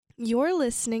You're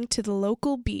listening to The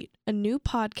Local Beat, a new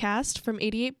podcast from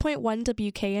 88.1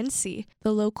 WKNC.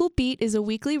 The Local Beat is a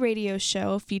weekly radio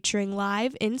show featuring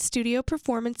live in-studio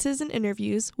performances and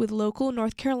interviews with local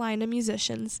North Carolina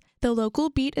musicians. The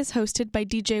Local Beat is hosted by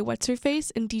DJ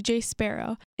Whatsherface and DJ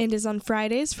Sparrow and is on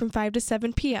Fridays from 5 to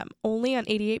 7 p.m., only on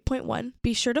 88.1.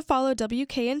 Be sure to follow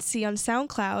WKNC on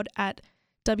SoundCloud at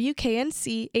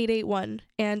WKNC881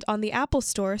 and on the Apple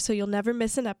Store so you'll never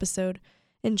miss an episode.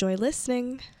 Enjoy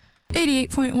listening.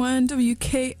 88.1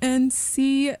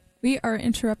 WKNC. We are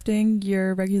interrupting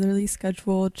your regularly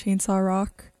scheduled Chainsaw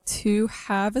Rock to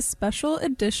have a special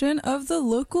edition of The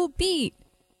Local Beat,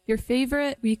 your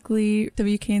favorite weekly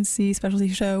WKNC specialty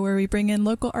show where we bring in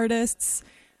local artists.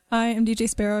 I am DJ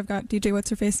Sparrow. I've got DJ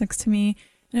Whatsherface next to me.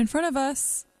 And in front of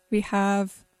us, we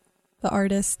have the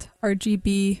artist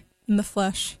RGB in the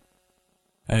flesh.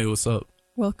 Hey, what's up?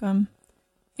 Welcome.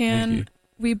 And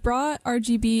we brought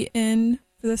RGB in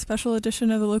for the special edition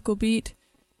of The Local Beat,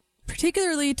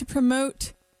 particularly to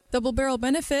promote Double Barrel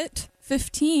Benefit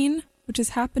 15, which is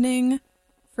happening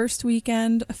first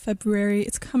weekend of February.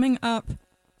 It's coming up.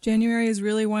 January is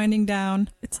really winding down.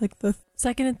 It's like the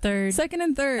second and third.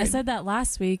 I said that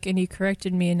last week and you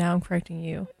corrected me and now I'm correcting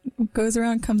you. Goes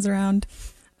around, comes around.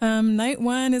 Night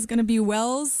one is going to be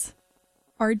Wells,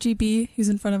 RGB, who's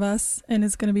in front of us and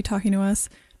is going to be talking to us.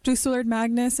 Juice WRLD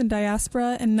Magnus and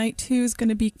Diaspora, and night two is going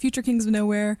to be Future Kings of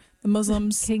Nowhere, the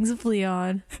Muslims. Kings of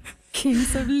Leon.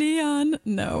 Kings of Leon.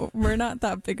 No, we're not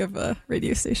that big of a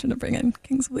radio station to bring in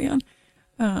Kings of Leon.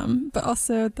 But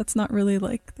also, that's not really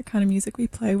like the kind of music we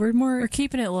play. We're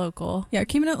keeping it local. Yeah,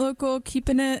 keeping it local,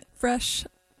 keeping it fresh,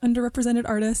 underrepresented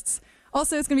artists.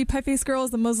 Also, it's going to be Pie Face Girls,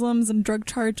 the Muslims, and Drug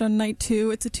Charge on night two.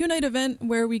 It's a two-night event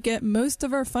where we get most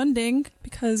of our funding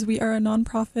because we are a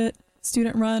nonprofit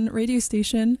student-run radio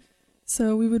station,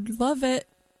 so we would love it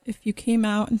if you came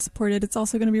out and supported. It's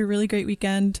also going to be a really great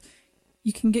weekend.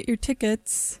 You can get your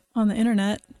tickets on the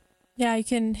internet. Yeah, you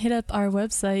can hit up our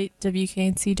website,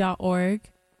 wknc.org,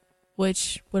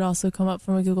 which would also come up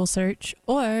from a Google search,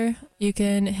 or you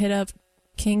can hit up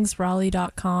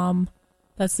kingsraleigh.com.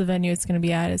 That's the venue it's going to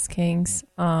be at, is Kings,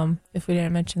 if we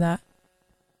didn't mention that.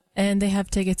 And they have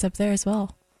tickets up there as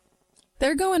well.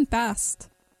 They're going fast.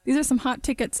 These are some hot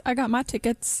tickets. I got my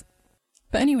tickets.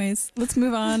 But anyways, let's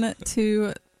move on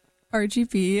to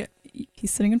RGB.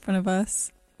 He's sitting in front of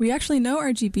us. We actually know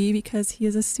RGB because he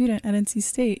is a student at NC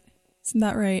State. Isn't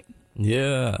that right?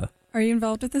 Yeah. Are you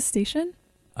involved with this station?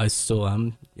 I still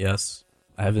am, yes.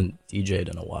 I haven't DJ'd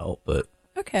in a while, but...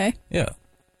 Okay. Yeah.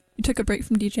 You took a break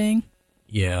from DJing?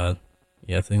 Yeah,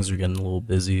 things are getting a little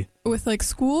busy. With like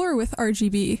school or with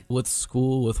RGB? With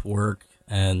school, with work,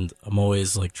 and I'm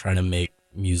always like trying to make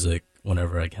music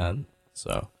whenever I can,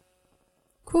 so.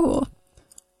 Cool.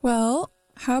 Well,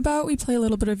 how about we play a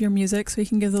little bit of your music so we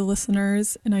can give the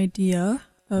listeners an idea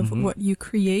of what you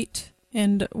create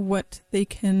and what they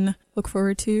can look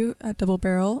forward to at Double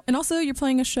Barrel. And also, you're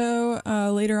playing a show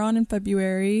later on in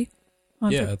February.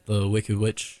 At the Wicked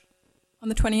Witch. On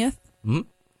the 20th? Mm-hmm.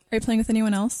 Are you playing with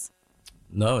anyone else?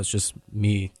 No, it's just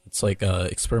me. It's like a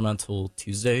experimental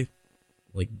Tuesday,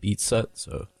 like beat set,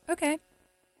 so. Okay.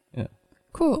 Yeah.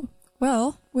 Cool.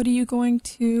 Well, what are you going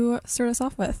to start us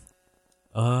off with?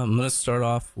 I'm going to start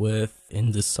off with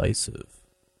Indecisive.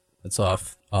 It's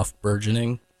off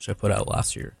Burgeoning, which I put out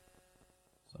last year.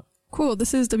 So. Cool.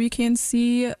 This is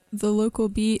WKNC, The Local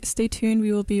Beat. Stay tuned.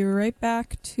 We will be right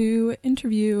back to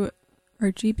interview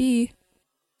RGB.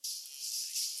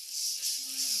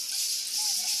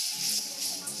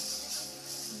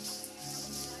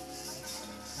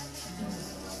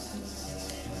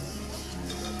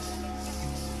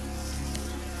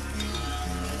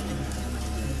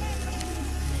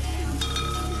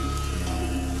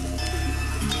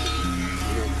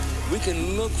 We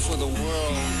can look for the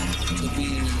world to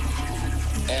be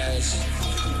as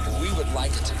we would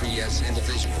like it to be as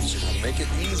individuals, make it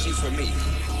easy for me.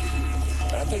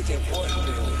 But I think the important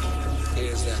thing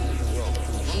is that the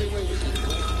only way we can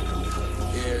grow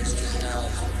is to have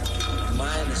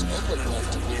mind is open enough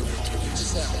to be able to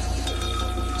accept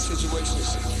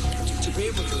situations, to be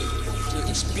able to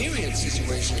experience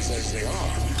situations as they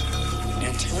are,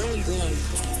 and turn them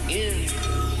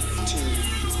into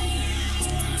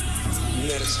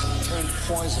medicine, turn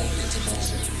poison into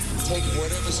medicine. Take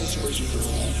whatever situation you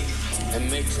have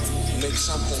and make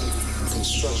something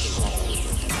constructive out of it.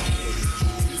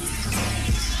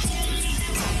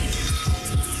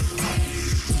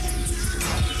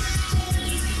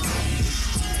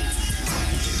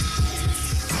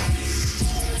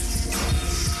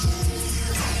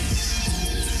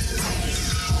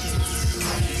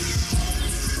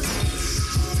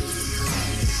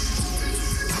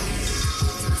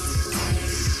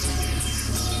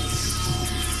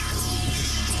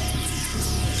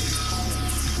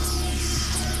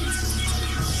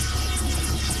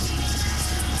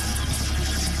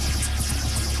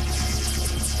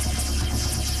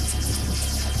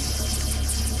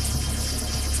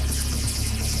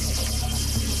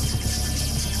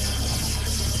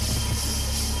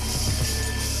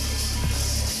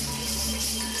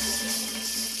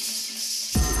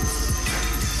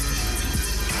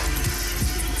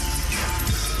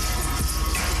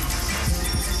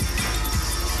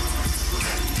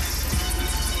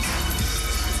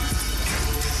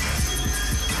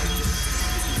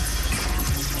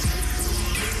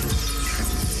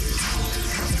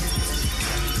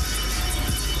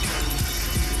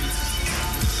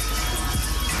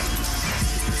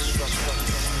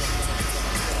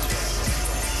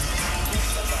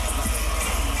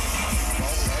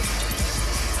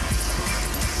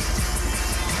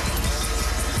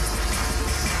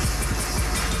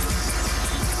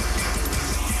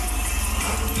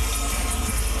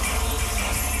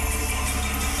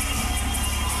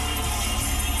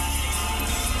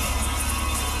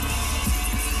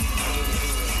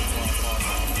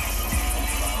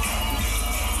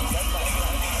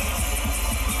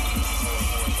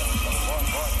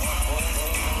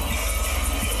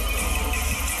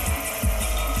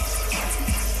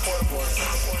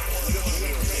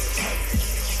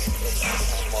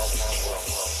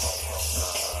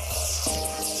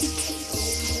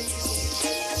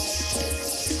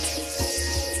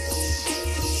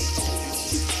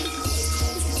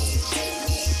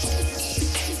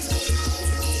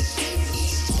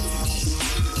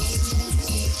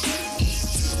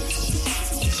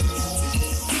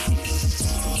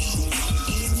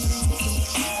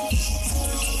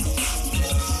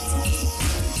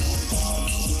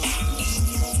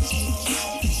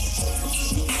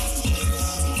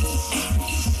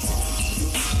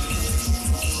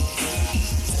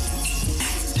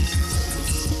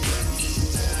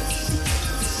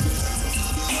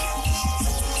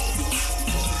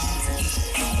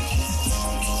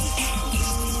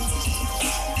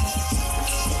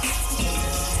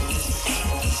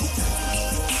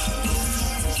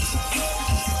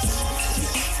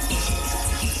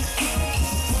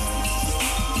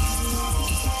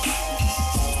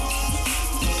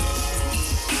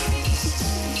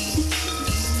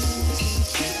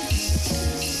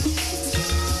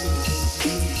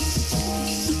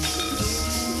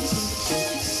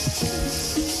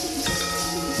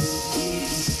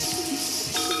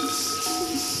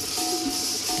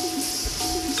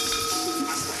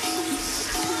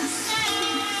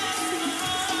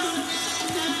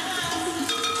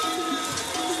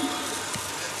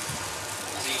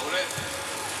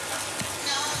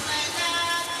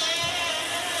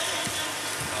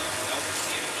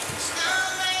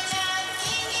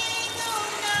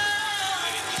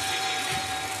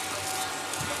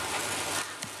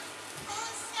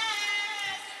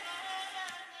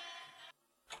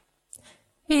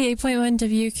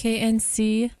 88.1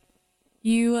 WKNC.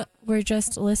 You were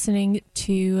just listening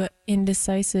to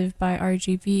Indecisive by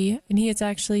RGB, and he is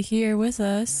actually here with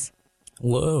us.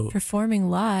 Hello. Performing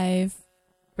live.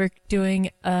 We're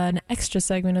doing an extra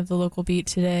segment of the local beat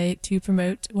today to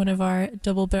promote one of our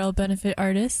double barrel benefit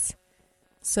artists.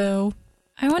 So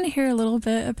I want to hear a little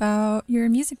bit about your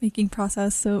music making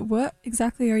process. So what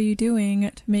exactly are you doing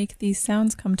to make these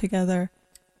sounds come together?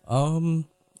 I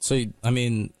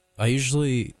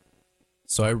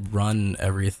run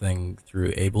everything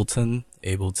through Ableton.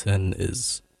 Ableton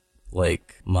is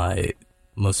like my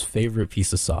most favorite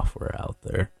piece of software out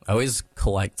there. I always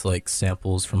collect like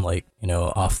samples from like,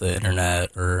 off the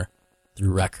internet or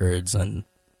through records, and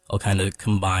I'll kind of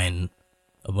combine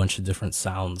a bunch of different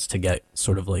sounds to get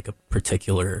sort of like a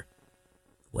particular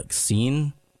like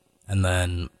scene. And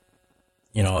then,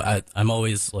 I'm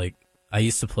always like, I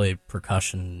used to play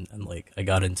percussion, and like I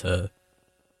got into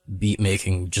beat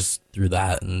making just through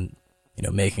that, and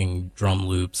making drum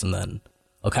loops, and then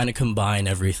I'll kind of combine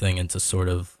everything into sort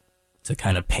of to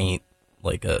kind of paint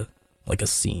like a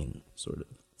scene sort of.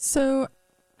 So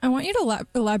I want you to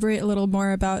elaborate a little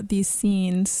more about these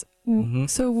scenes. Mm-hmm.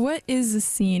 So what is a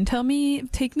scene?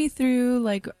 Take me through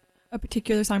like a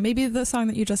particular song, maybe the song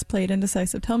that you just played,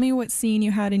 Indecisive. Tell me what scene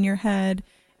you had in your head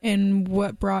and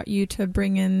what brought you to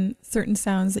bring in certain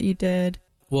sounds that you did.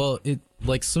 Well,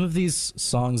 like some of these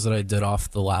songs that I did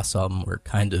off the last album were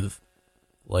kind of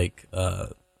like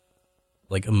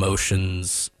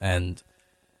emotions, and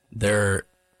the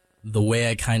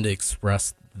way I kind of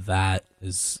expressed that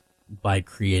is by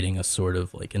creating a sort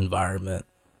of like environment,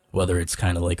 whether it's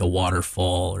kind of like a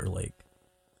waterfall or like,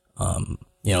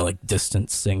 like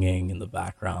distant singing in the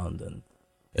background, and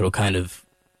it'll kind of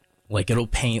like, it'll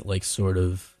paint like sort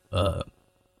of,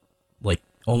 like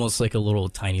almost like a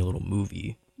tiny little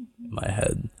movie in my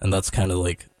head. And that's kind of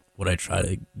like what I try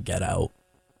to get out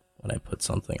when I put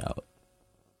something out.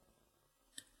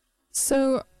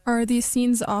 So are these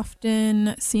scenes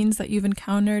often scenes that you've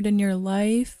encountered in your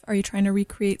life? Are you trying to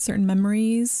recreate certain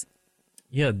memories?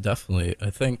 Yeah, definitely. I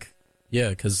think,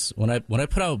 because when I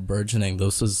put out Burgeoning,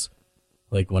 this was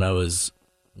like when I was,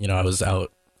 I was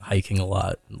out hiking a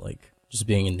lot and like just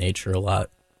being in nature a lot.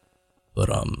 But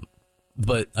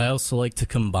I also like to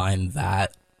combine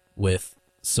that with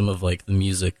some of like the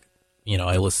music,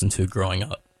 I listened to growing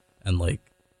up, and like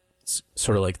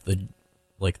sort of like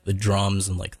the drums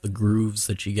and like the grooves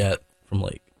that you get from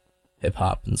like hip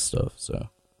hop and stuff.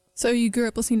 So you grew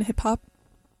up listening to hip hop?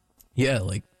 Yeah,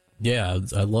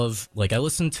 I love, like I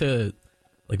listen to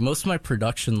like most of my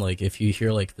production, like if you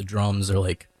hear like the drums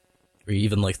or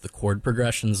even like the chord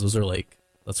progressions,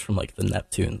 that's from like the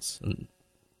Neptunes, and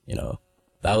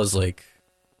that was like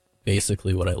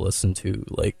basically what I listened to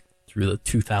like through the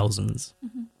 2000s.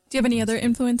 Mm-hmm. Do you have any other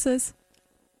influences?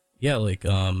 Yeah, like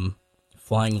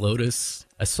Flying Lotus.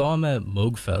 I saw him at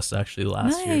Moogfest actually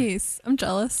last year. Nice. I'm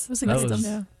jealous.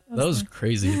 That was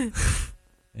crazy.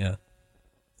 Yeah.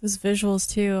 Those visuals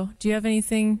too. Do you have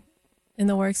anything in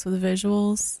the works with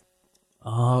visuals?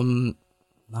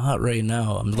 Not right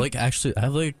now. I'm like, actually,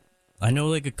 I know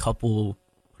like a couple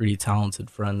pretty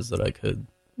talented friends that I could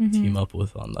team up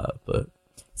with on that, but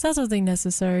it's not something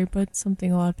necessary, but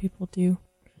something a lot of people do.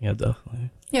 Yeah, definitely.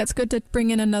 Yeah, it's good to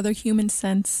bring in another human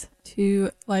sense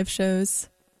to live shows.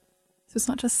 So it's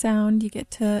not just sound, you get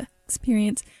to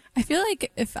experience. I feel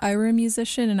like if I were a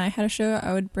musician and I had a show,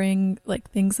 I would bring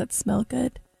like things that smell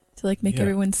good to like make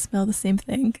everyone smell the same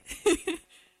thing.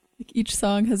 Like each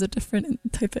song has a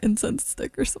different type of incense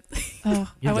stick or something.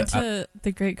 Oh, I went to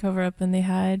the Great Cover Up, and they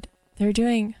were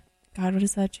doing, God, what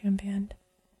is that jam band?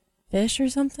 Fish or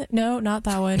something? No, not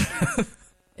that one.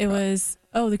 It was,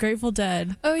 the Grateful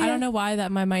Dead. Oh, yeah. I don't know why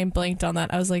my mind blanked on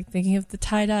that. I was like thinking of the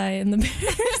tie-dye and the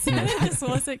bears, and it just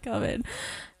wasn't coming.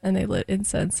 And they lit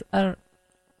incense.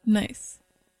 Nice.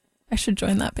 I should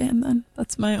join that band then.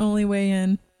 That's my only way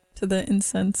in to the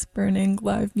incense burning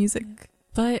live music.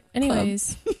 But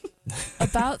anyways,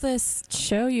 about this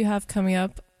show you have coming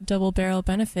up, Double Barrel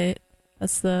Benefit,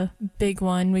 that's the big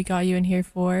one we got you in here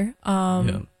for.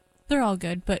 They're all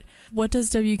good, but what does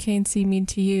WKNC mean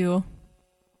to you?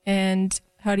 And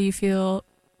how do you feel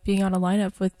being on a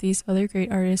lineup with these other great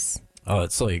artists? Oh,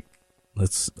 it's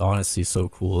honestly so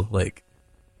cool. Like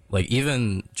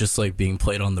even just like being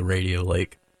played on the radio,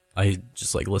 like I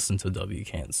just like listen to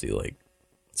WKNC like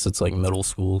since like middle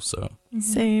school, so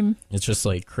same. It's just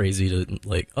like crazy to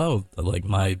like, like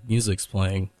my music's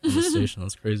playing on the station.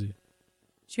 That's crazy.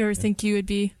 Did you ever think you would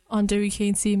be on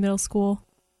WKNC middle school?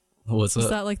 What's that? Is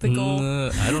that like the goal?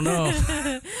 I don't know.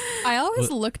 I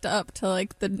always looked up to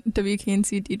like the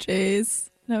WKNC DJs,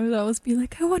 and I would always be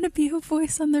like, I want to be a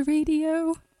voice on the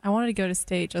radio. I wanted to go to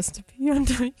state just to be on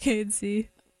WKNC.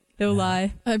 No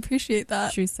lie. I appreciate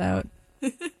that. Truth's out.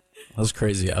 That was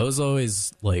crazy. I was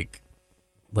always like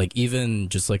even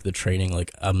just like the training,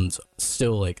 like I'm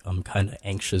still like I'm kind of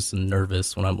anxious and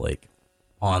nervous when I'm like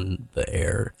on the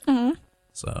air. Mm-hmm.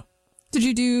 So did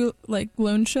you do like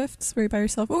lone shifts? Were you by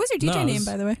yourself? What was your DJ name,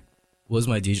 by the way? Was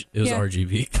my DJ? It was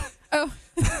RGB. Oh,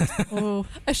 Oh,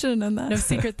 I should have known that. no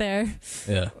secret there.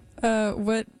 Yeah.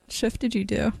 What shift did you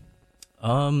do?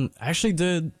 I actually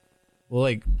did. Well,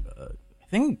 like I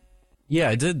think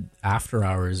I did after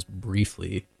hours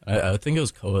briefly. I think it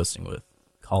was co-hosting with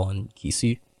Colin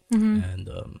Kesey and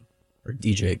or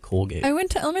DJ Colgate. I went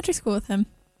to elementary school with him.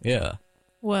 Yeah.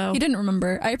 Whoa. He didn't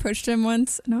remember. I approached him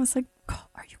once and I was like,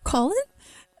 "Are you Colin?"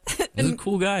 He's a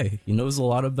cool guy. He knows a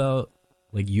lot about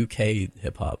like UK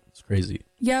hip hop. It's crazy.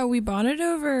 Yeah, we bonded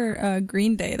over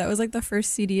Green Day. That was like the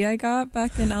first CD I got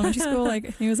back in elementary school. Like I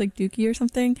think it was like Dookie or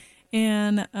something.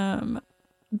 And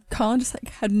Colin just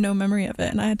like had no memory of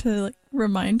it, and I had to like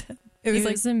remind him. It was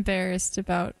He was embarrassed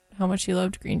about how much he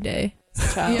loved Green Day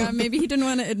as a child. yeah, maybe he didn't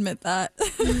want to admit that.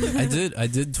 I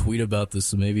did tweet about this,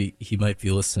 so maybe he might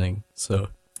be listening. So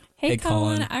Hey,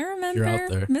 Colin, I you're out remember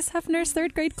there. Miss Hefner's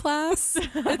 3rd grade class.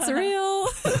 It's real.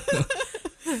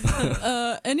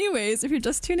 Anyways, if you're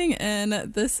just tuning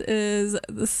in, this is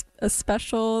a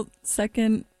special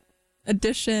second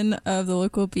edition of the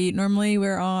Local Beat. Normally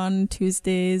we're on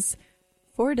Tuesdays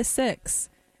 4 to 6,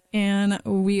 and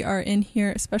we are in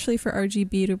here especially for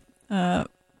RGB to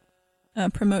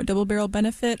promote Double Barrel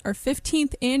Benefit, our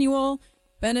 15th annual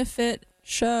benefit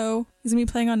show. He's gonna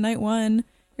be playing on night 1.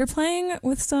 You're playing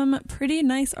with some pretty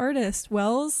nice artists.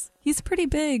 Wells, he's pretty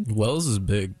big. Wells is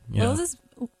big. Yeah. Wells is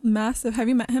massive. Have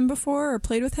you met him before or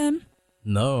played with him?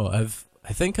 No,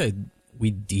 I think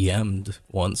we DM'd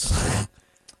once.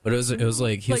 But it was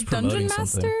like he was like promoting Dungeon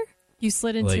something. Master? You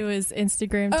slid into Like- his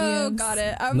Instagram DMs. Oh, got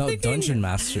it. I'm No, thinking, Dungeon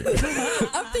Master.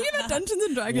 I'm thinking of Dungeons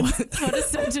and Dragons. What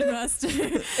is Dungeon Master?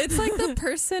 It's like the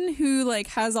person who like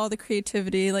has all the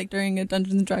creativity like during a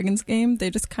Dungeons and Dragons game. They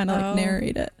just kind of like Oh.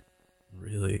 narrate it.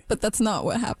 Really? But that's not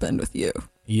what happened with you.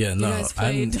 Yeah, You no. guys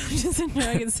played Dungeons and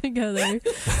Dragons together.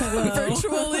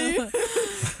 Virtually.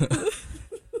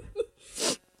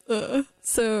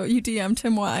 So you DM'd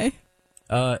him. Why?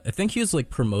 I think he was like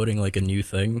promoting like a new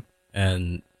thing,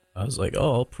 and I was like,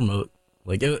 oh, I'll promote.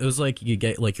 Like it was like you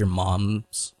get like your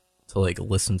moms to like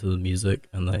listen to the music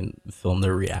and then film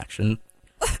their reaction.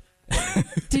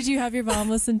 Did you have your mom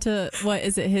listen to, what,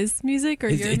 is it his music or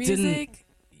It- your it didn't- music?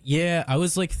 Yeah, I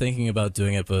was like thinking about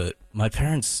doing it, but my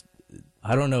parents,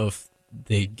 I don't know if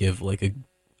they give like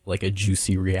a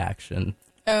juicy reaction.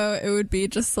 Oh, it would be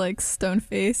just like stone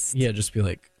faced. Yeah, just be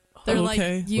like, oh, They're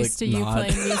okay. like used to like, you nod.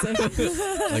 playing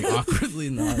music. Like awkwardly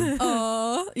nod.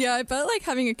 Oh, yeah. I bet like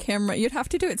having a camera, you'd have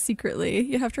to do it secretly.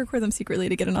 You'd have to record them secretly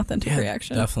to get an authentic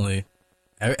reaction. Definitely.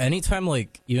 Anytime,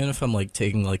 like, even if I'm like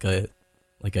taking like a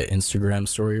Instagram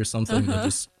story or something, they'll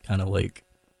just kind of like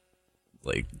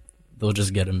they'll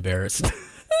just get embarrassed.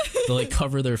 They'll like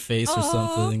cover their face or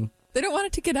something. They don't want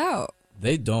it to get out.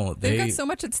 They don't. They've got so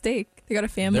much at stake. They got a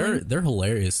family. They're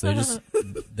hilarious. They just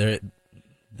they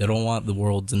don't want the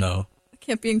world to know.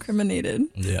 Can't be incriminated.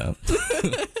 Yeah.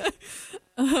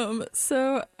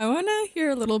 So I want to hear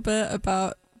a little bit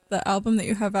about the album that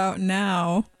you have out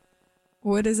now.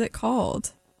 What is it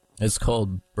called? It's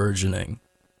called Burgeoning.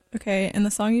 Okay, and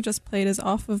the song you just played is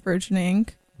off of Burgeoning.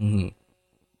 Mm-hmm.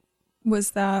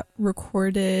 Was that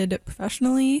recorded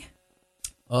professionally?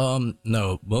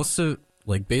 No, most of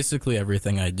like basically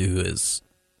everything I do is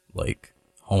like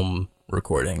home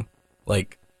recording.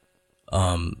 Like,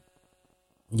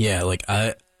 yeah, like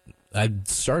I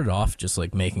started off just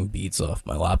like making beats off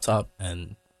my laptop,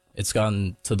 and it's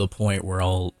gotten to the point where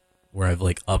I've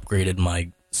like upgraded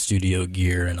my studio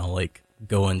gear, and I'll like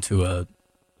go into a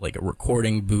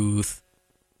recording booth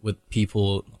with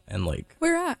people, and like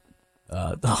Where at?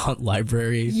 the Hunt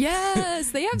Library.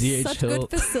 Yes, they have DH such Hill. good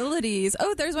facilities.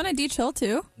 Oh, there's one at DH Hill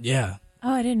too. Yeah,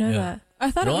 Oh, I didn't know Yeah. that.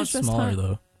 I thought they're it a lot was just smaller Hunt.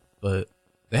 though, but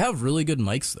they have really good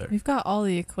mics there. We've got all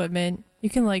the equipment. You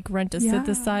can like rent a Yeah.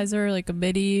 synthesizer, like a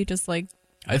MIDI, just like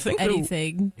I think they're-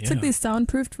 anything. It's like these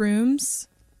soundproofed rooms.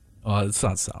 Oh, it's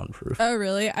not soundproof. Oh,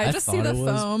 really? I just see thought the it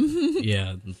was. foam.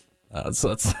 Yeah, it's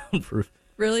not soundproof.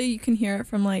 Really? You can hear it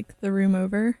from like the room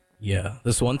over? Yeah,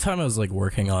 this one time I was like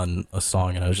working on a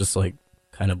song, and I was just like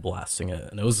kind of blasting it,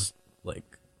 and it was like,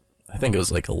 I think it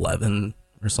was like 11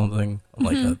 or something on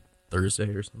like a Thursday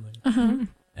or something.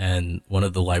 And one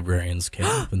of the librarians came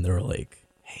up and they were like,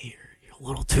 "Hey, you're a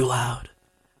little too loud."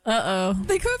 Uh-oh.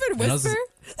 They come up and And I was-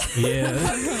 whisper? Yeah.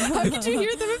 How could you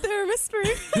hear them if they were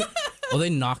whispering? Well, they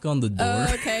knock on the door.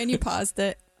 Oh, okay, and you paused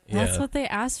it. That's what they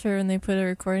asked for when they put a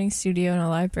recording studio in a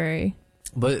library.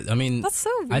 But I mean, That's so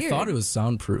weird. I thought it was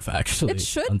soundproof actually. It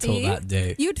should until be. that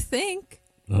day. You'd think.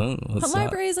 What's The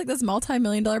library is like this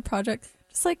multi-million-dollar project.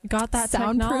 Just like Got that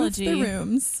soundproof technology. the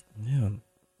rooms. Yeah.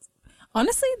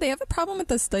 Honestly, they have a problem with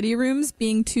the study rooms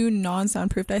being too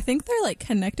non-soundproofed. I think they're like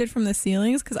connected from the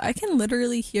ceilings because I can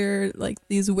literally hear like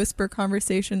these whisper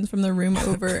conversations from the room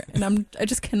over, and I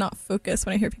just cannot focus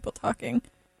when I hear people talking.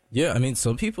 Yeah, I mean,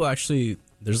 some people actually,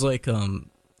 there's like,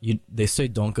 they say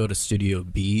don't go to Studio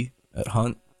B at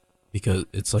Hunt because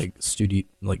it's like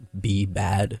B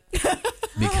bad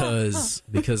because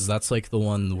that's like the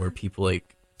one where people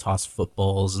like toss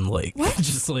footballs and like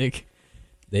just like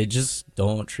they just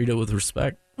don't treat it with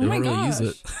respect. They don't really use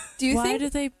it. Do you Why think do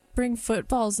they bring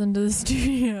footballs into the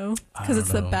studio? because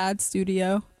it's the bad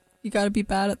studio? You got to be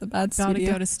bad at the bad Gotta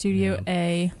studio. go to Studio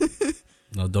A.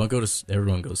 No, don't go to.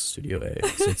 Everyone goes to Studio A,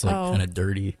 so it's like kind of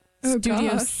dirty. Oh,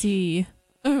 Studio gosh. C.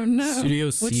 Oh no! Studio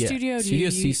C. Which studio do Studio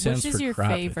you C stands Which is for your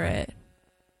crap, I think. favorite?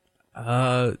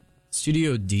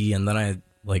 Studio D, and then I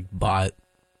like bought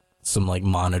some like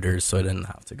monitors, so I didn't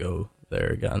have to go there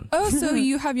again. Oh, so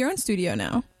you have your own studio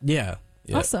now? Yeah.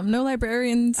 Awesome. No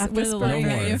librarians After the whispering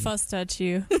more. at you. fussed at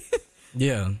you.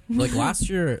 Yeah. Like last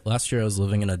year I was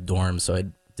living in a dorm, so I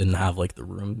didn't have like the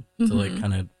room to like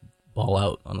kind of ball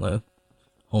out on the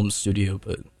home studio,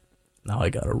 but now I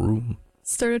got a room.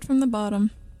 Started from the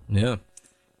bottom. Yeah.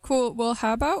 Cool. Well,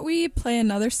 how about we play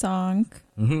another song?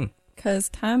 Because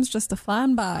time's just a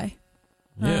flying by.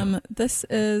 Yeah. This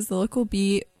is the local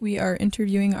beat. We are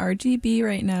interviewing RGB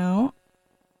right now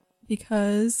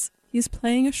because he's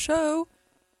playing a show.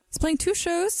 He's playing 2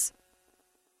 shows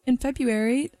in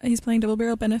February. He's playing Double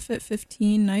Barrel Benefit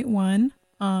 15 Night 1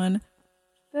 on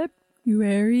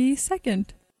February 2nd.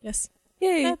 Yes.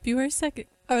 Yay. February 2nd.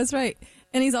 I was right.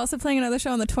 And he's also playing another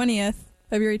show on the 20th,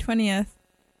 February 20th,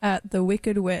 at the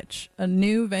Wicked Witch, a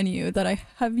new venue that I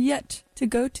have yet to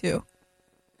go to.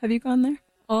 Have you gone there?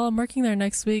 Well, I'm working there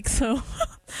next week, so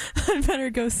I better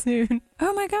go soon.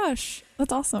 Oh my gosh,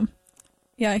 that's awesome.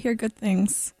 Yeah, I hear good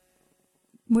things.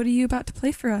 What are you about to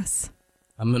play for us?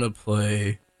 I'm gonna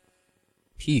play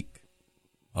Peak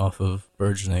off of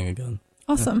Burgeoning again.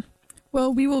 Awesome.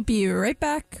 Well, we will be right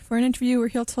back for an interview. We're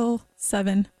here till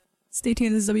 7. Stay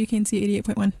tuned. This is WKNC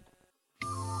 88.1.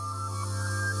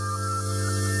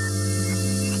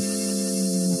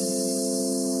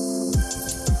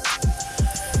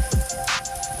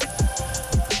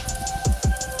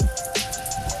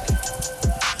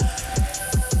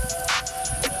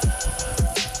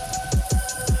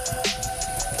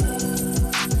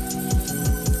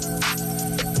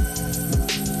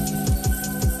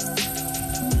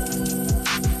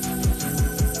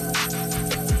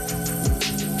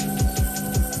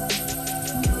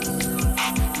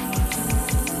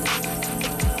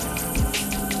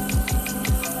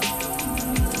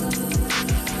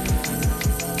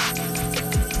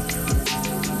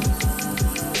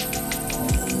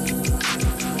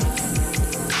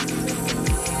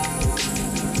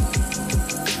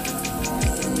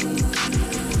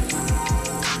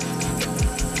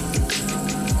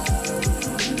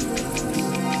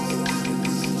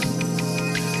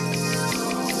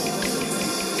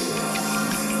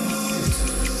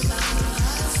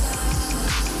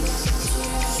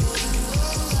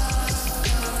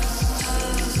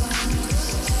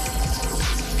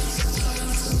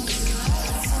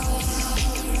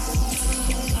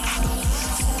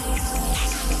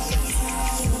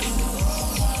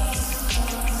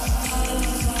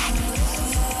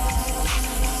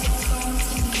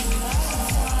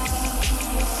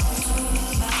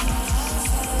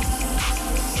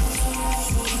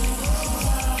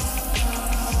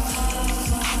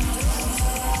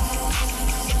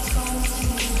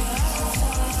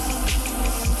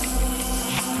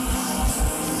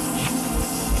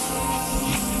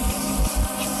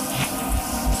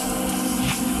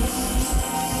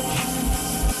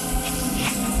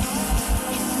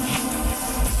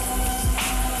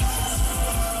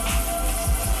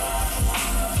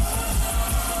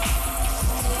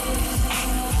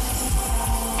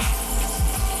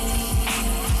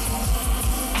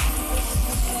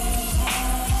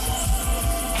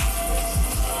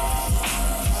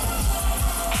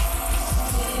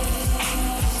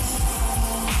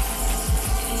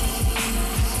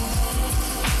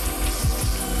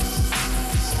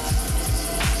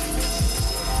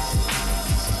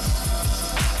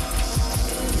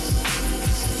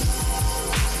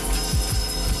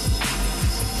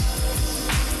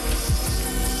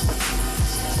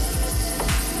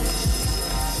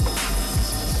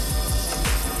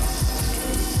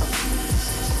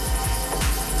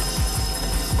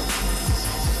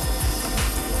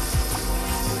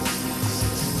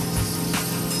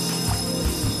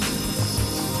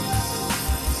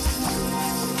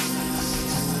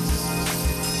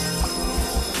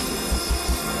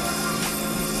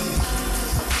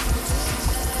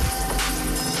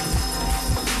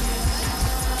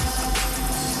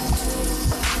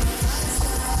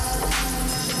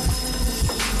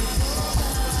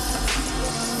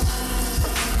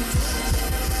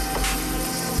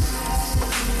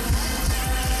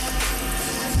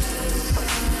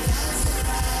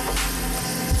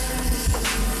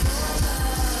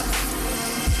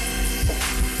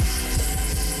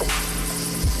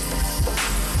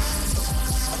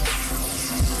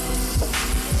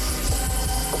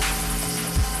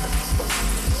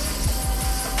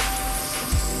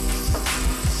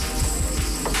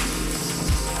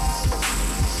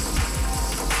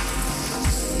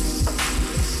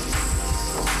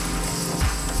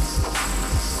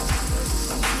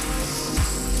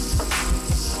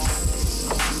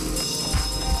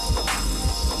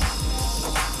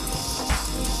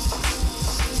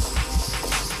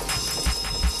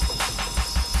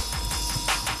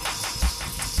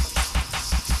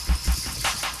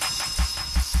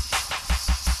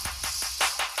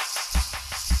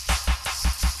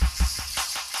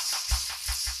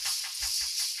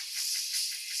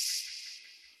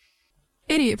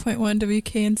 88.1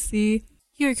 WKNC.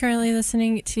 You are currently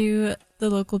listening to The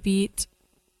Local Beat.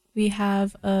 We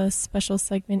have a special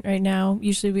segment right now.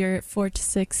 Usually we are at 4 to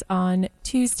 6 on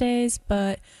Tuesdays,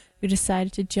 but we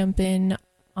decided to jump in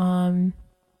for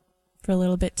a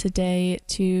little bit today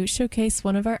to showcase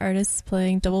one of our artists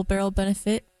playing Double Barrel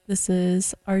Benefit. This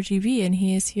is RGB, and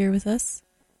he is here with us.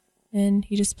 And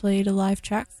he just played a live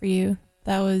track for you.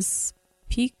 That was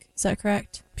Peak, is that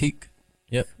correct? Peak.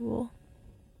 Yep. Cool.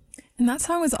 And that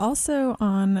song was also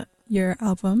on your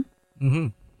album. Mm-hmm.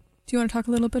 Do you want to talk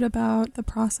a little bit about the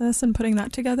process and putting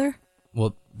that together?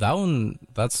 Well,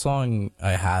 that song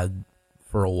I had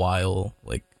for a while.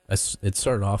 Like, it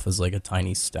started off as like a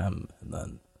tiny stem, and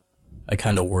then I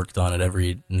kind of worked on it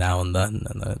every now and then,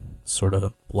 and then sort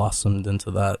of blossomed into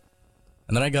that.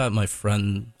 And then I got my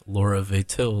friend Laura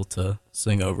Vaitil to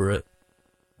sing over it.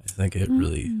 I think it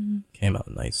really came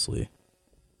out nicely.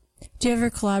 Do you ever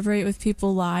collaborate with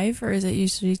people live, or is it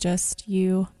usually just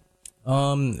you?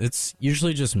 It's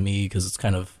usually just me, because it's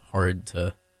kind of hard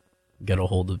to get a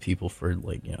hold of people for,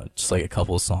 like, you know, just like a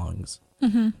couple of songs.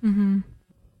 Mm-hmm. Mm-hmm.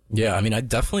 Yeah, I mean, I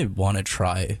definitely want to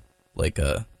try like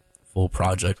a full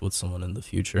project with someone in the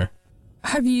future.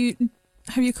 Have you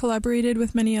collaborated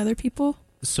with many other people?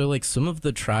 So, like, some of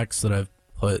the tracks that I've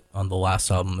put on the last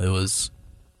album,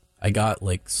 I got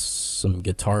like some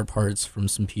guitar parts from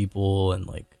some people and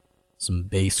like some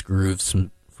bass grooves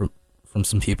from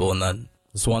some people, and then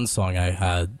this one song I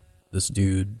had this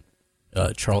dude,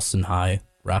 Charleston High,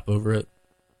 rap over it,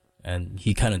 and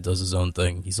he kind of does his own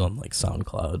thing. He's on like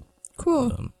SoundCloud. Cool.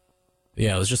 But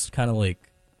yeah, it was just kind of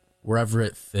like wherever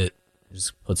it fit,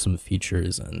 just put some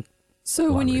features and.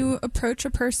 So when you approach a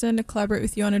person to collaborate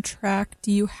with you on a track,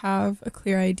 do you have a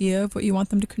clear idea of what you want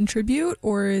them to contribute,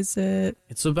 or is it?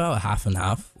 It's about half and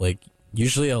half. Like,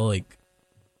 usually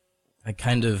I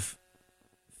kind of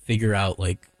figure out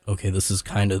like, okay, this is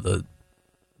kind of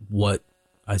what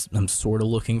I'm sort of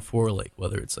looking for, like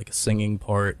whether it's like a singing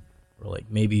part or like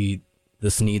maybe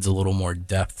this needs a little more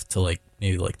depth to like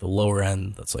maybe like the lower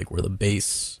end. That's like where the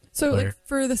bass. So like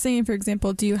for the singing, for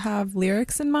example, do you have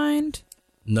lyrics in mind?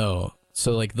 No.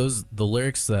 So like the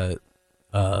lyrics that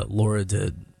Laura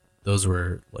did, those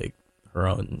were like her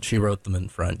own. She wrote them in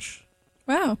French.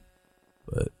 Wow.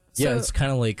 But yeah, it's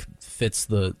kind of like fits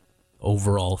the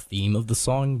overall theme of the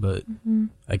song, but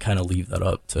I kind of leave that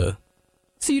up to.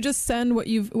 So you just send what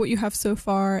you have so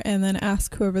far, and then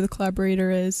ask whoever the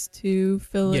collaborator is to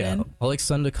fill it in. Yeah, I'll like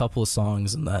send a couple of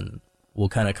songs, and then we'll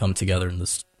kind of come together in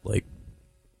this, like,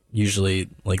 usually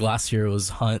like last year it was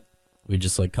Hunt. We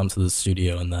just like come to the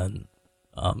studio and then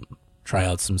try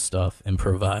out some stuff,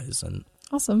 improvise, and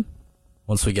awesome.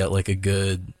 Once we get like a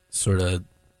good sort of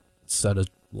set of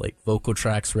like vocal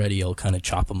tracks ready, I'll kind of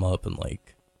chop them up and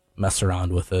like mess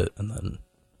around with it, and then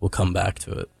we'll come back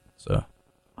to it. So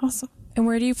awesome. And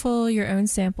where do you pull your own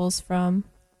samples from?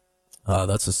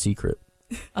 That's a secret.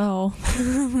 Oh,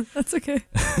 that's okay.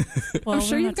 Well, I'm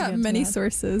sure you've got many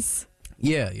sources.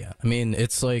 Yeah. I mean,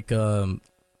 it's like some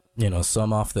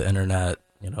off the internet,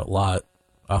 a lot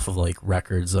off of like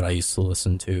records that I used to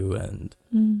listen to, and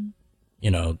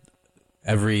a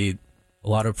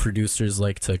lot of producers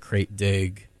like to crate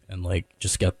dig and like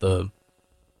just get the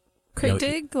crate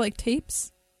dig, like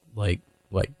tapes, like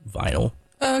vinyl.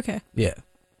 Oh, okay.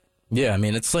 Yeah, I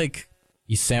mean, it's like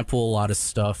you sample a lot of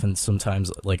stuff, and sometimes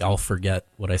like I'll forget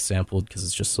what I sampled because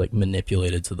it's just like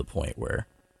manipulated to the point where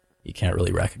you can't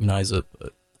really recognize it.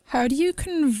 But how do you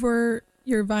convert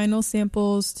your vinyl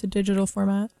samples to digital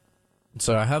format?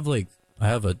 So I have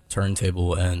a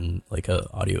turntable and like a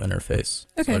audio interface.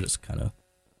 Okay. So I just kind of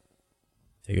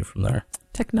take it from there.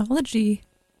 Technology.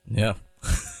 Yeah.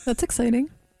 That's exciting.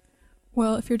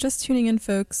 Well, if you're just tuning in,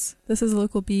 folks, this is a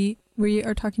Local Beat. We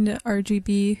are talking to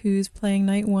RGB, who's playing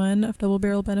night 1 of Double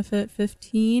Barrel Benefit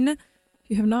 15. If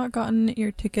you have not gotten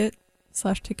your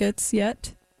tickets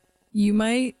yet, you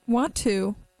might want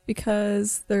to,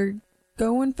 because they're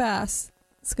going fast.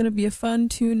 It's going to be a fun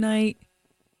 2-night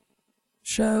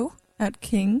show at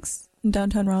King's in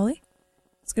downtown Raleigh.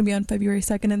 It's going to be on February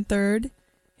 2nd and 3rd.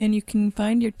 And you can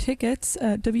find your tickets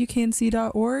at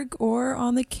wknc.org or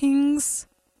on the King's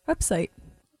website.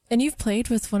 And you've played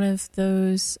with one of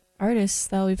those artists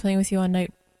that will be playing with you on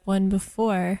night 1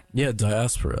 before. Yeah,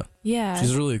 Diaspora. Yeah.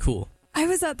 She's really cool. I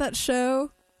was at that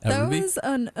show. That Ruby? was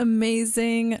an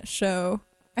amazing show.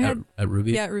 At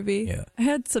Ruby? Yeah, at Ruby. Yeah. I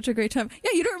had such a great time. Yeah,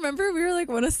 you don't remember? We were like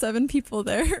one of 7 people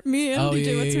there. Me and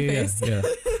DJ Whatsherface. Yeah.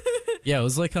 Yeah, it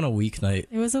was like on a weeknight.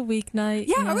 It was a weeknight.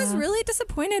 Yeah, I was really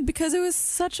disappointed because it was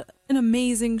such an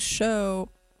amazing show.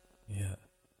 Yeah.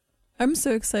 I'm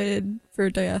so excited for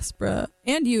Diaspora.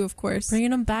 And you, of course. Bringing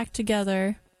them back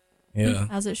together. Yeah.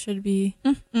 As it should be.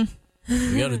 We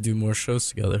got to do more shows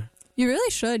together. You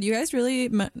really should. You guys really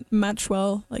match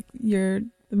well, like the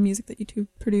music that you two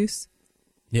produce.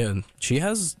 Yeah, she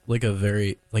has like a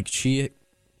very I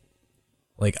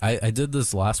did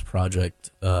this last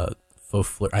project, Faux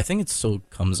Flirt. I think it still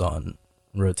comes on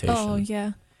rotation. Oh,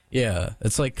 yeah. Yeah,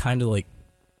 it's like kind of like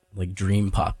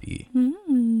dream poppy,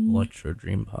 electro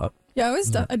dream pop. Yeah, I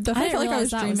definitely I felt like I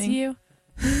was that dreaming. Was you.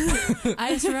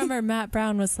 I just remember Matt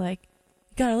Brown was like,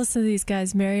 "You gotta listen to these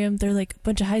guys, Miriam. They're like a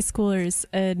bunch of high schoolers,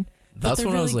 and that's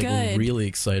when I was like good. really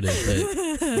excited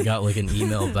that I got like an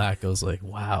email back. I was like,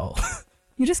 wow."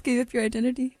 You just gave up your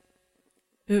identity.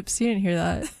 Oops, you didn't hear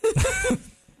that.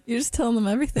 You're just telling them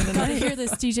everything. Gotta hear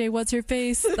this, DJ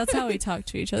Whatsherface. That's how we talk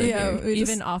to each other. Yeah, here,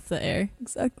 even off the air.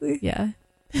 Exactly. Yeah.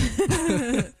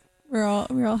 we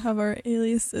all have our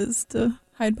aliases to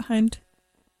hide behind.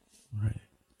 Right.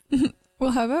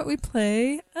 Well, how about we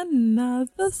play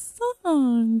another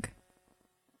song?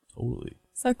 Totally.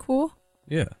 Is that cool?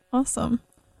 Yeah. Awesome.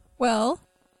 Well,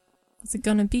 What's it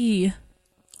gonna be?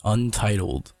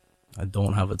 Untitled. I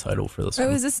don't have a title for this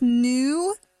one. is this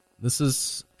new? This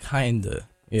is kinda.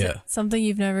 Yeah. Something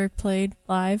you've never played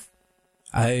live?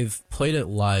 I've played it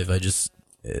live. I just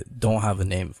don't have a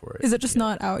name for it. Is it just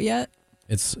not out yet?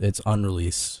 It's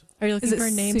unreleased. Are you looking Is it for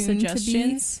name soon to be?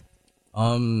 suggestions?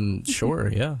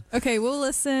 Sure, yeah. Okay, we'll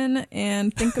listen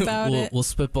and think about it. We'll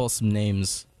spitball some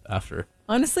names after.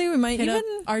 Honestly, we might Hit even up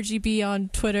RGB on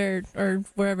Twitter or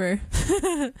wherever.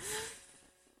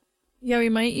 Yeah, we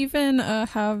might even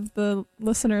have the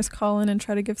listeners call in and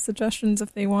try to give suggestions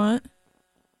if they want.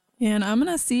 And I'm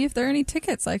going to see if there are any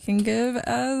tickets I can give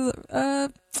as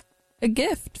a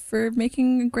gift for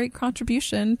making a great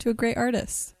contribution to a great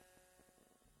artist.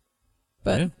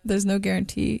 But there's no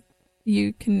guarantee.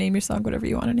 You can name your song whatever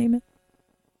you want to name it.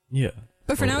 Yeah.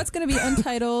 But for now, it's going to be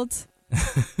untitled.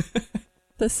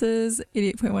 This is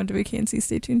 88.1 WKNC.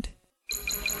 Stay tuned.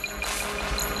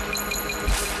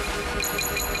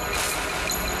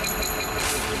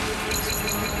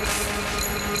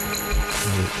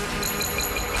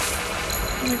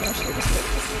 Oh my gosh, I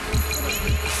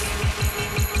just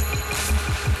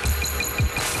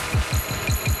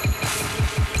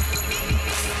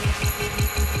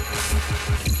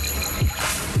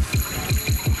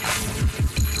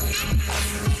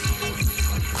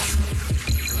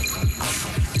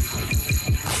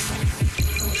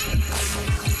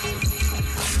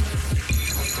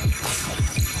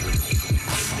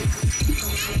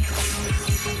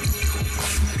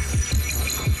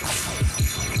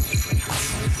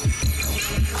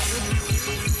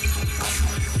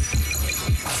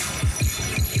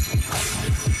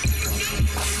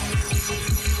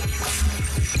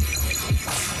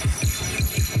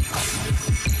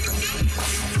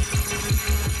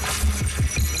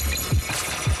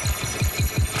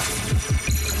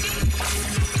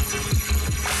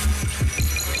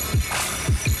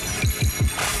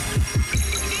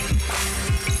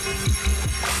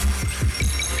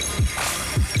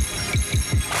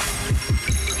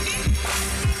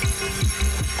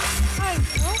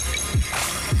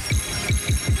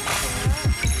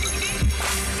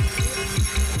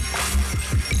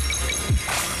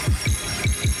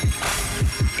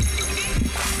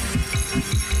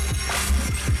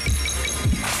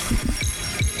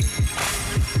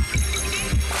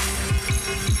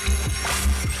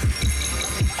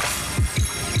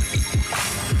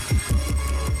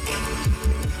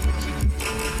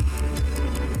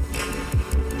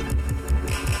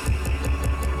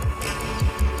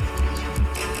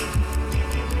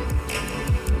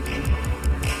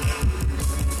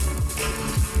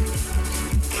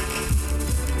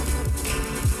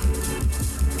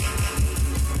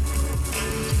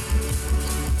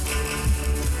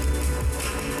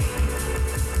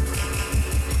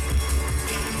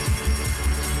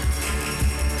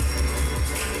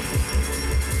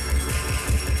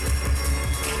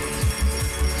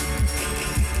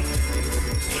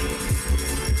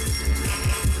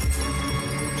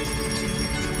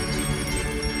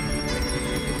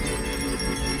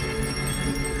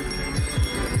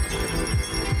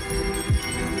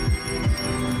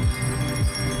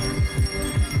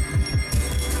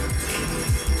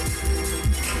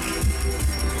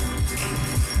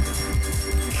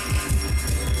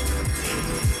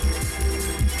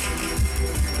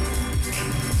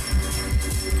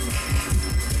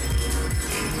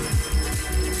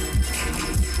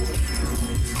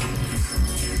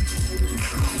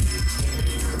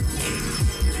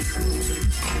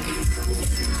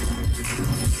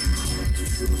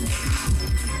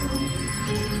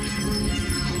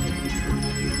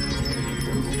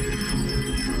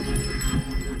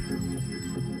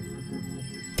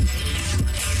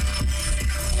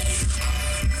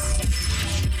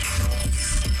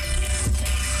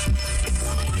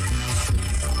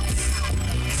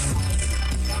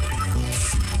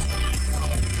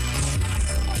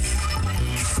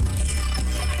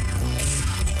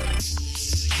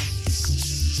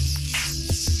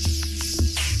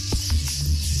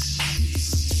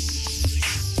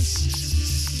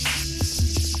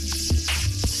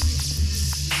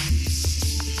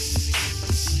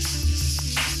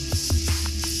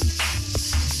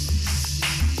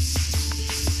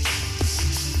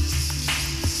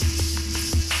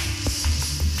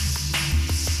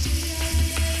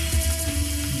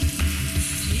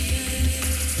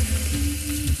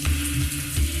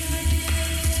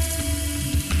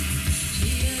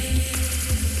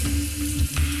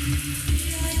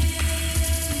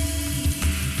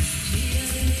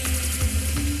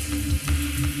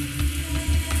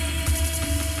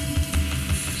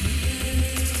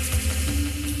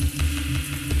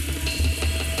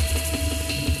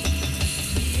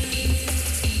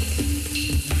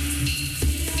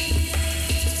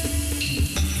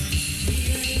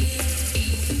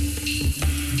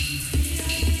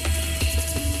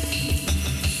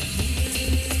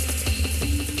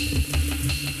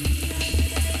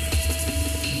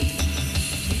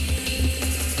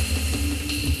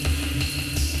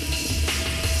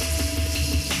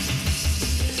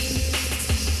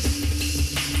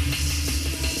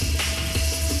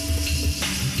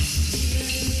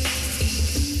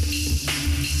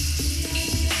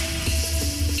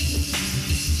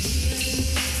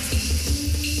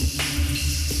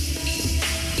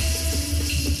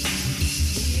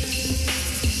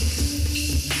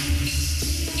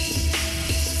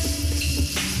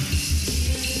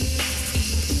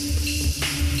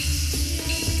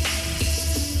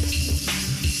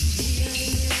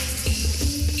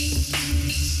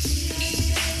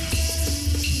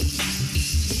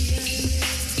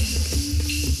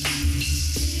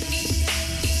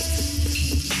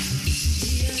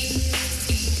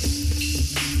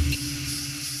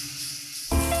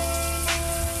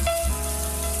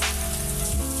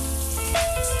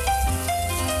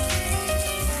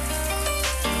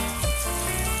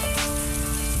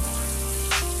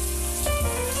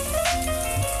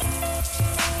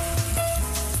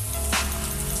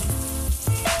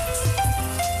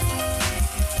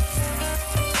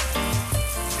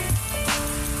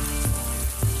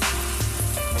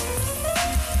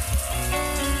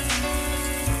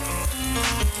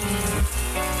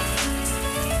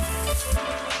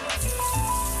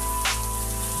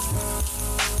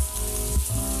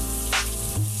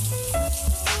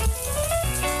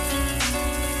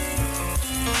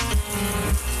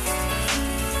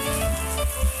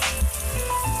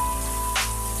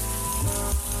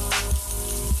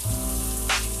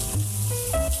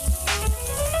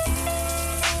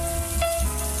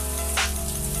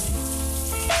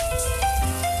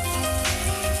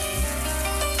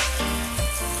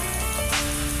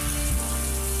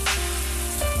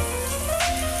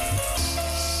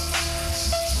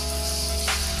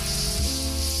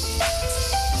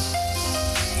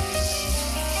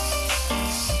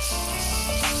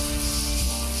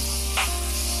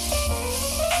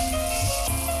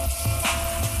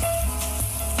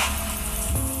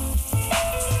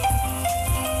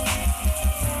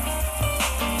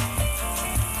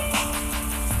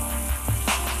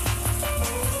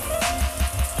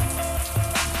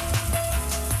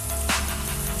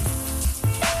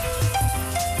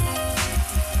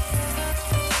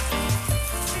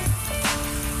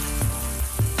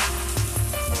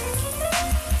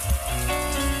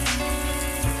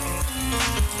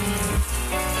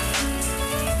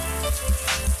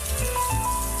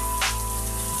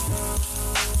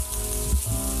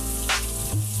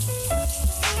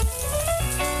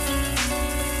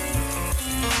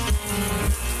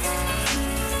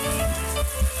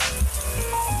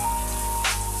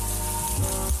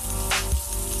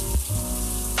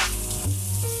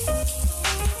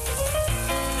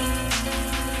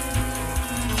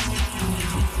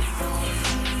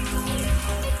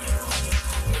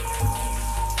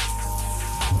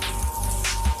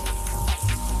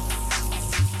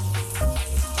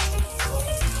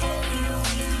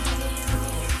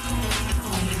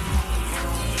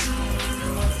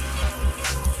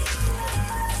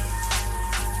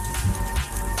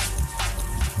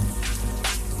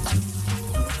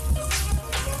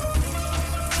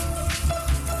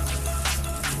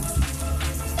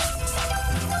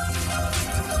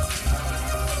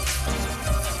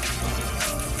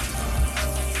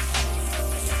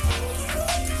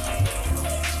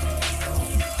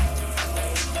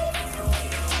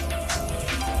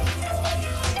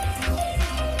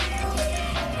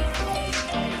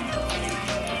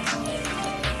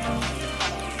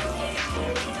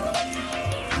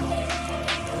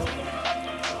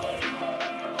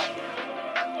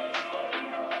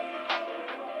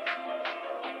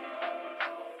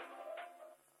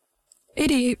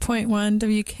 88.1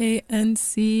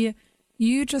 WKNC.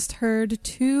 You just heard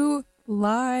 2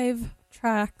 live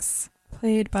tracks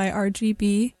played by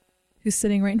RGB, who's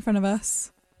sitting right in front of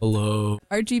us. Hello.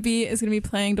 RGB is going to be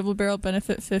playing Double Barrel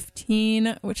Benefit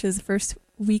 15, which is the first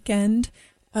weekend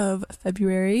of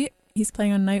February. He's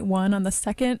playing on night 1 on the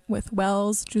 2nd with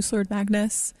Wells, Juice Lord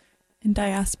Magnus, and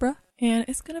Diaspora. And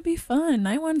it's going to be fun.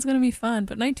 Night 1's going to be fun,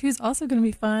 but night 2 is also going to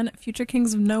be fun. Future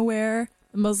Kings of Nowhere,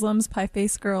 The Muslims, Pie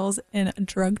Face Girls, and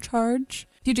Drug Charge.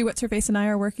 DJ Whatsherface and I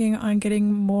are working on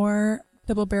getting more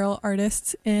Double Barrel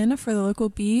artists in for the local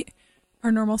beat.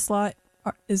 Our normal slot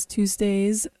is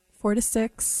Tuesdays, 4 to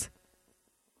 6.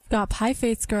 We've got Pie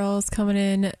Face Girls coming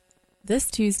in this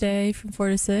Tuesday from 4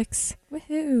 to 6. Woohoo.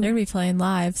 They're going to be playing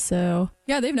live, so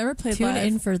Yeah, they've never played tune live.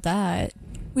 in for that.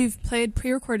 We've played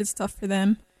pre-recorded stuff for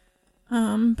them,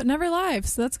 but never live,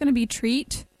 so that's going to be a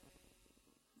treat.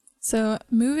 So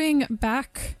moving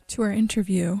back to our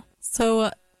interview.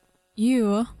 So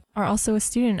you are also a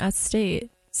student at State.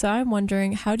 So I'm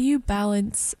wondering, how do you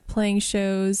balance playing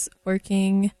shows,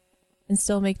 working, and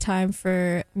still make time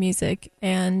for music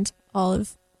and all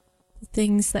of the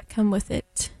things that come with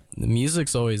it? The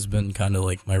music's always been kind of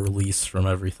like my release from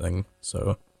everything,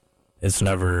 so it's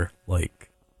never like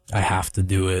I have to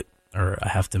do it or I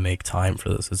have to make time for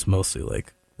this. It's mostly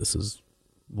like this is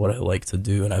what I like to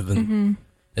do, and I've been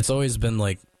it's always been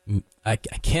like I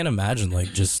can't imagine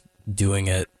like just doing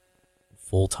it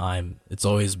full time. It's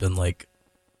always been like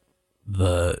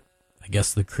I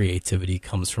guess the creativity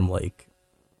comes from like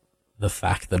the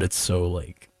fact that it's so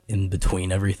like in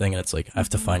between everything, and it's like I have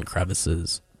to find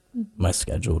crevices in my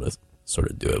schedule to sort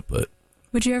of do it. But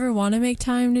Would you ever want to make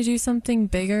time to do something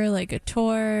bigger, like a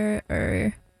tour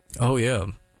or oh yeah,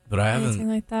 but I anything haven't.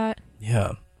 like that?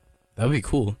 Yeah, that'd be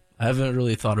cool. I haven't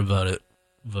really thought about it,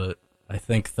 but I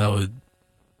think that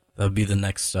would be the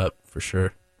next step for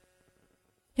sure.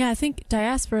 Yeah, I think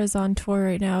Diaspora is on tour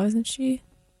right now, isn't she?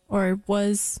 Or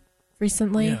was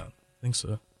recently? Yeah, I think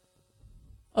so.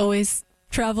 Always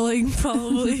traveling,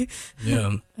 probably.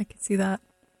 Yeah. I can see that.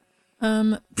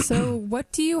 So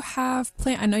what do you have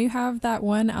planned? I know you have that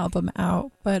one album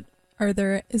out, but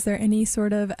is there any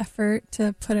sort of effort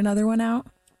to put another one out?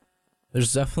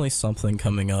 There's definitely something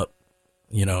coming up,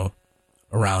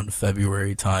 around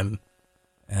February time.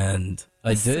 And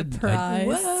I did. Surprise.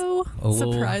 Whoa.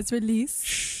 Surprise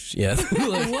release. Yeah.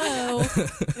 Whoa.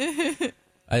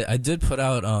 I did put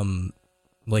out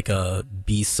like a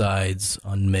B-sides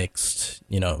unmixed,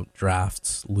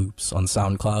 drafts, loops on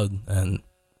SoundCloud, and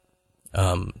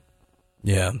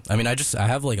yeah. I mean, I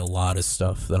have like a lot of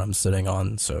stuff that I'm sitting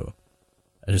on, so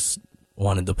I just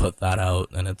wanted to put that out,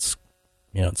 and it's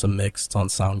it's a mix. It's on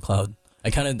SoundCloud.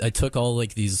 I took all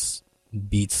like these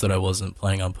beats that I wasn't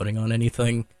planning on putting on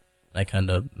anything, and I kind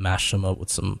of mashed them up with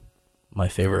some my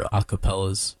favorite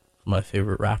acapellas, my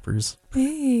favorite rappers.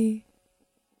 Hey.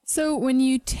 So when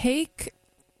you take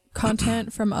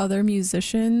content from other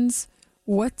musicians,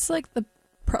 what's like do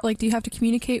you have to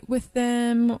communicate with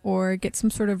them or get some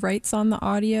sort of rights on the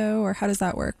audio, or how does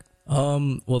that work?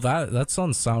 Well that's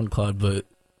on SoundCloud, but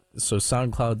so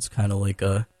SoundCloud's kind of like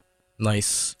a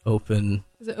nice open.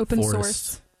 Is it open forest.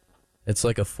 source? It's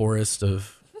like a forest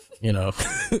of,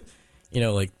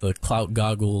 like the clout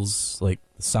goggles, like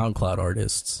the SoundCloud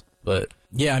artists. But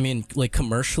yeah, I mean, like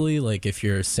commercially, like if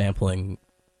you're sampling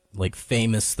like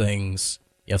famous things,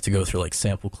 you have to go through like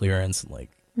sample clearance, and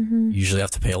like you usually have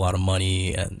to pay a lot of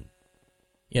money, and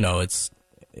it's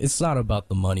not about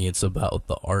the money, it's about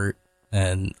the art.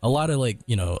 And a lot of like,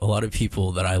 a lot of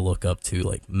people that I look up to,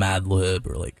 like Madlib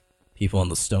or like people on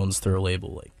the Stones Throw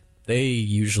label, like they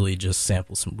usually just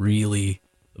sample some really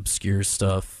obscure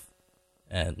stuff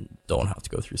and don't have to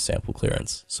go through sample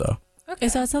clearance. So Okay.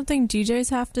 Is that something DJs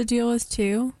have to deal with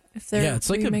too? If they're yeah, it's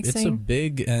like remixing? it's a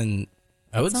big, and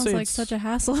I would Sounds say like it's such a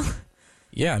hassle.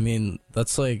 Yeah, I mean,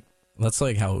 that's like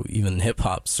how even hip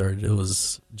hop started. It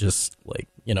was just like,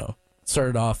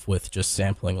 started off with just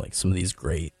sampling like some of these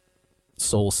great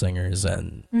soul singers,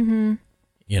 and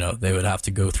they would have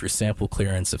to go through sample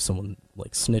clearance if someone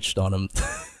like snitched on them.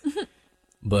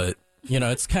 But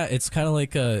it's kind of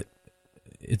like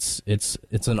it's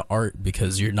an art,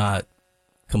 because you're not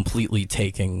completely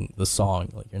taking the song,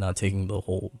 like you're not taking the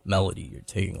whole melody, you're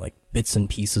taking like bits and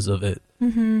pieces of it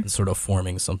and sort of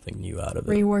forming something new out of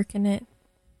it. Reworking it.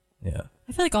 Yeah.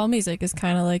 I feel like all music is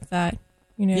kind of like that,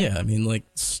 Yeah, I mean, like,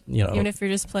 Even if you're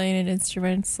just playing an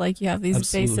instrument, it's like you have these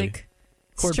Absolutely. basic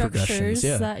Chord progressions, structures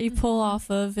yeah. that you pull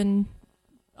off of and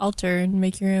alter and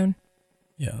make your own.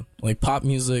 Yeah, like pop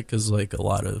music is like a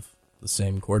lot of the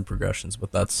same chord progressions,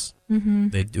 but that's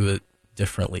they do it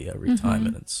differently every time,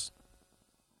 and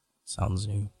sounds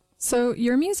new. So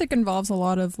your music involves a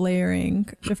lot of layering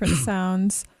different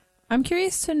sounds. I'm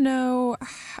curious to know,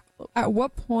 at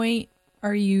what point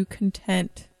are you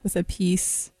content with a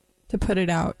piece to put it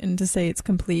out and to say it's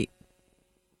complete?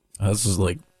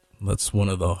 That's one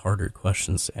of the harder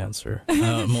questions to answer.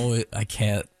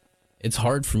 It's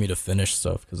hard for me to finish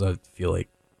stuff because I feel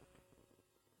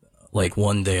like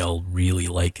one day I'll really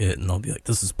like it and I'll be like,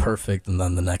 this is perfect. And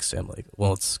then the next day I'm like,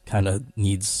 well, it's kind of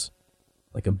needs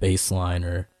like a bass line,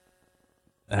 or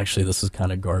actually this is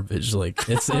kind of garbage. Like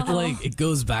it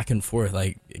goes back and forth.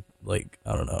 Like,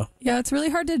 I don't know. Yeah, it's really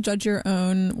hard to judge your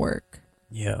own work.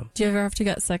 Yeah. Do you ever have to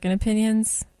get second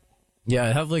opinions? Yeah,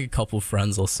 I have like a couple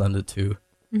friends I'll send it to.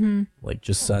 Mm-hmm. Like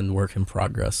just send work in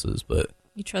progresses, but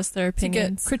You trust their To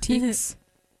opinions? get critiques.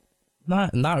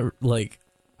 not like,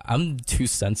 I'm too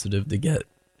sensitive to get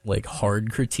like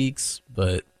hard critiques,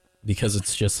 but because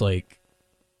it's just like,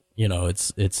 you know,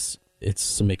 it's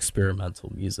some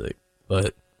experimental music.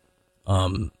 But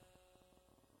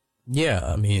yeah,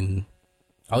 I mean,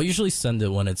 I'll usually send it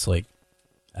when it's like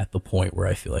at the point where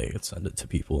I feel like I could send it to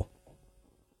people.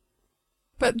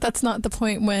 But that's not the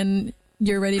point when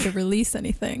you're ready to release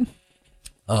anything.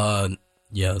 Yeah,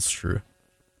 that's true.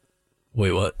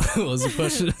 Wait, what? What was the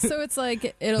question? So it's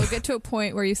like, it'll get to a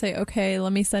point where you say, okay,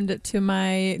 let me send it to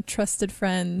my trusted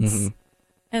friends. Mm-hmm.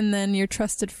 And then your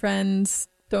trusted friends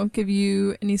don't give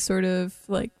you any sort of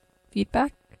like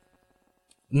feedback.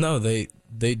 No, they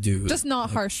do. Just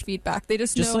not harsh feedback. They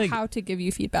just know like, how to give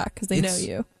you feedback because they know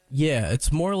you. Yeah,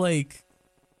 it's more like,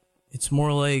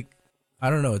 I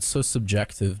don't know, it's so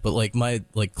subjective, but like my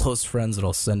like close friends that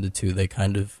I'll send it to, they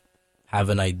kind of have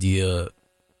an idea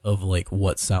of like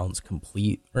what sounds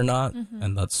complete or not,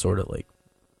 and that's sort of like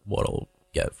what I'll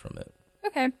get from it.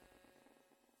 Okay.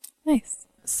 Nice.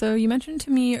 So you mentioned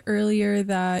to me earlier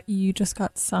that you just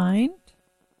got signed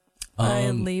by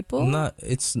a label.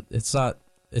 It's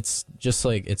just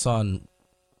like, it's on,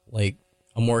 like,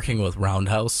 I'm working with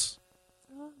Roundhouse,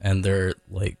 and they're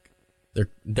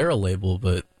a label,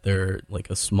 but they're like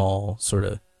a small sort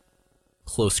of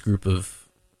close group of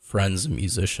friends and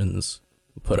musicians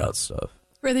who put out stuff.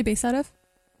 Where are they based out of?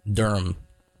 Durham.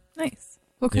 Nice.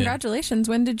 Well, congratulations.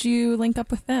 Yeah. When did you link up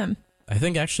with them? I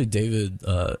think actually David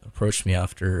approached me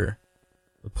after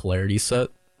the Polarity set,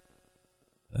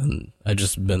 and I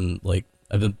just been like,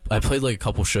 I played like a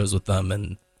couple shows with them,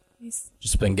 and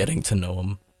just been getting to know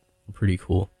them. Pretty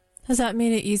cool. Has that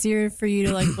made it easier for you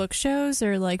to like book shows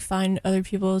or like find other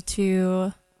people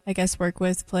to, I guess, work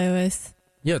with, play with?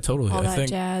 Yeah, totally. All I think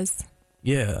jazz.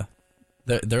 Yeah,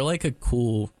 they're like a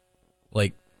cool,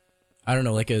 like, I don't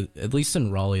know, like at least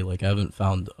in Raleigh, like I haven't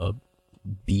found a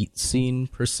beat scene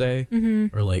per se,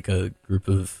 or like a group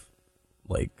of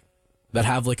like that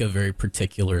have like a very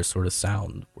particular sort of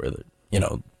sound where the, you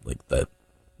know, like that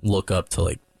look up to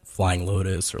like Flying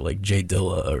Lotus or like Jay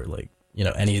Dilla or like, you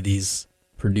know, any of these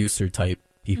producer type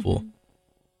people.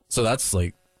 So that's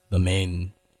like the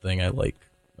main thing I like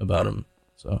about them.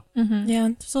 So Yeah,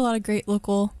 there's a lot of great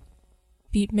local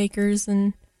beat makers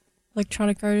and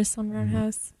electronic artists on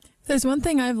Roundhouse. If there's one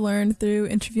thing I've learned through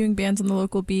interviewing bands on the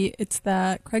local beat, it's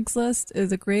that Craigslist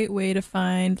is a great way to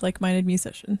find like-minded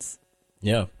musicians.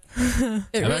 yeah, It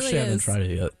I really actually haven't is. tried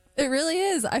it yet. It really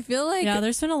is. I feel like Yeah,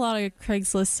 there's been a lot of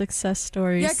Craigslist success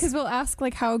stories. yeah, because we'll ask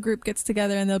like how a group gets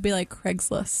together, and they'll be like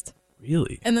Craigslist,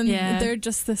 Really? and then Yeah. they're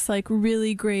just this like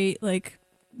really great like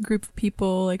group of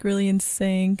people, like really in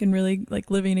sync and really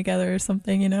like living together or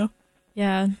something, you know?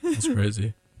 Yeah. That's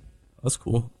crazy. That's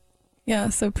cool. Yeah.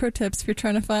 So pro tips if you're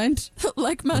trying to find I'll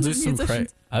like-minded do some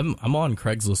musicians. I'm on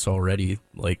Craigslist already,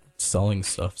 like selling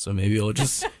stuff. So maybe I'll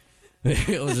just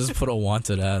put a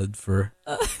wanted ad for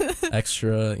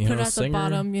extra, you Put know, it at singer. the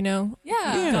bottom, you know.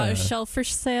 Yeah. Got a shelf for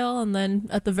sale, and then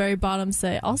at the very bottom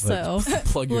say, also,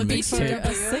 Plug your looking for mixtape.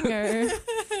 a singer.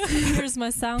 Here's my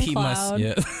SoundCloud.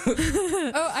 Yeah.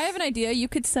 Oh, I have an idea. You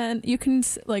can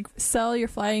like sell your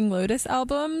Flying Lotus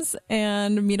albums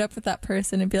and meet up with that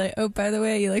person and be like, oh, by the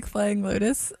way, you like Flying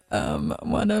Lotus?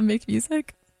 Want to make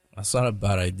music? That's not a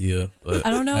bad idea, but I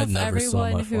don't know I'd if never sell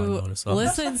everyone my Flying who Lotus album.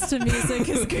 listens to music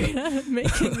is great at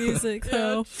making music,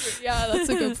 though. Yeah, that's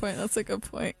a good point. That's a good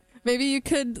point. Maybe you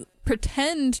could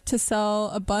pretend to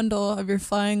sell a bundle of your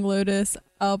Flying Lotus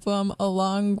album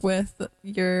along with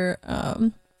your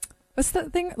what's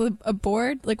that thing? A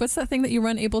board? Like what's that thing that you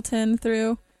run Ableton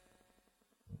through?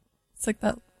 It's like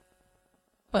that.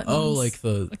 Buttons. Oh, like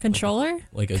A controller?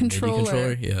 like a Controller. MIDI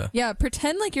controller? Yeah. Yeah,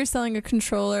 pretend like you're selling a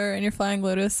controller and your Flying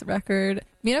Lotus record.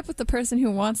 Meet up with the person who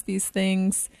wants these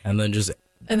things, And then just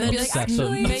and then be like, upset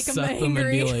actually, them, make them upset them and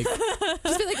angry. be like,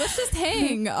 Just be like, let's just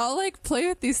hang. I'll like play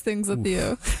with these things with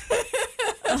you.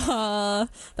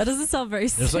 That doesn't sound very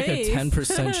There's safe. like a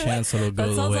 10% chance it'll go That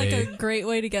the sounds way. like a great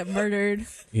way to get murdered.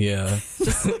 Yeah.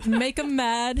 Just make them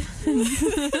mad.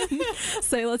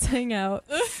 Say, let's hang out.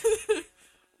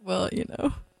 Well,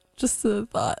 just a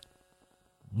thought.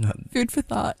 Food for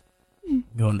thought.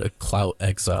 Going to clout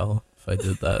exile if I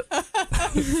did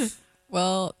that.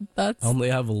 Well, I only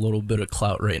have a little bit of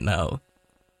clout right now.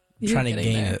 I'm trying to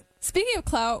gain it. Speaking of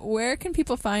clout, where can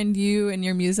people find you and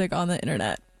your music on the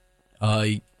internet?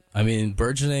 I mean,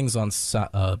 burgeoning's on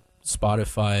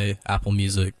Spotify, Apple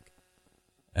Music,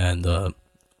 and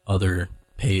other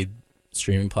paid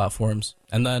streaming platforms.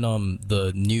 And then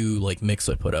the new mix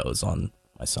I put out is on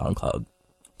my SoundCloud.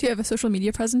 Do you have a social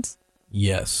media presence?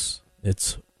 Yes,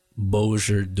 it's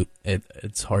Bojer.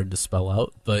 It's hard to spell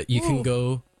out, but you can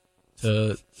go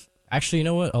to. Actually, you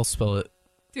know what? I'll spell it.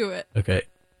 Do it. Okay.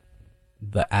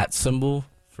 The @ symbol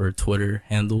for Twitter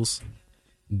handles: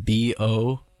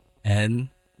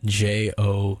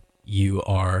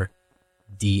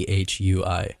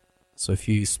 BONJOURDHUI. So if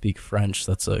you speak French,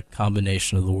 that's a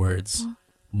combination of the words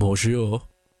bonjour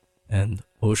and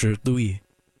aujourd'hui.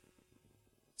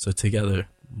 So together,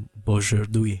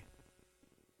 bonjourdhui.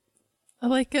 I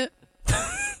like it.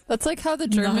 That's like how the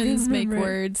Germans make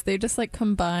words. They just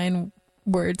combine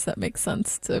words that make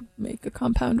sense to make a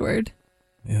compound word.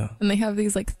 Yeah. And they have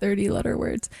these 30-letter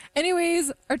words.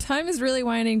 Anyways, our time is really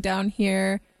winding down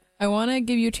here. I want to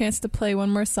give you a chance to play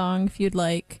one more song if you'd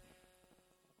like.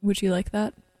 Would you like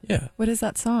that? Yeah. What is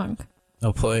that song?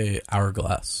 I'll play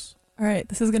Hourglass. All right,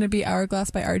 this is going to be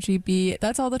Hourglass by RGB.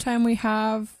 That's all the time we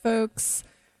have, folks.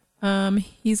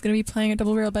 He's going to be playing at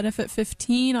Double Barrel Benefit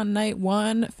 15 on night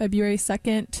 1, February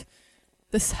 2nd.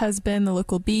 This has been The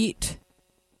Local Beat.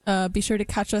 Be sure to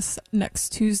catch us next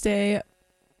Tuesday,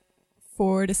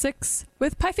 4 to 6,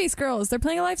 with Pie Face Girls. They're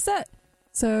playing a live set.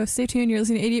 So stay tuned. You're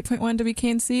listening to 88.1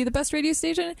 WKNC, the best radio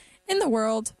station in the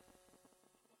world.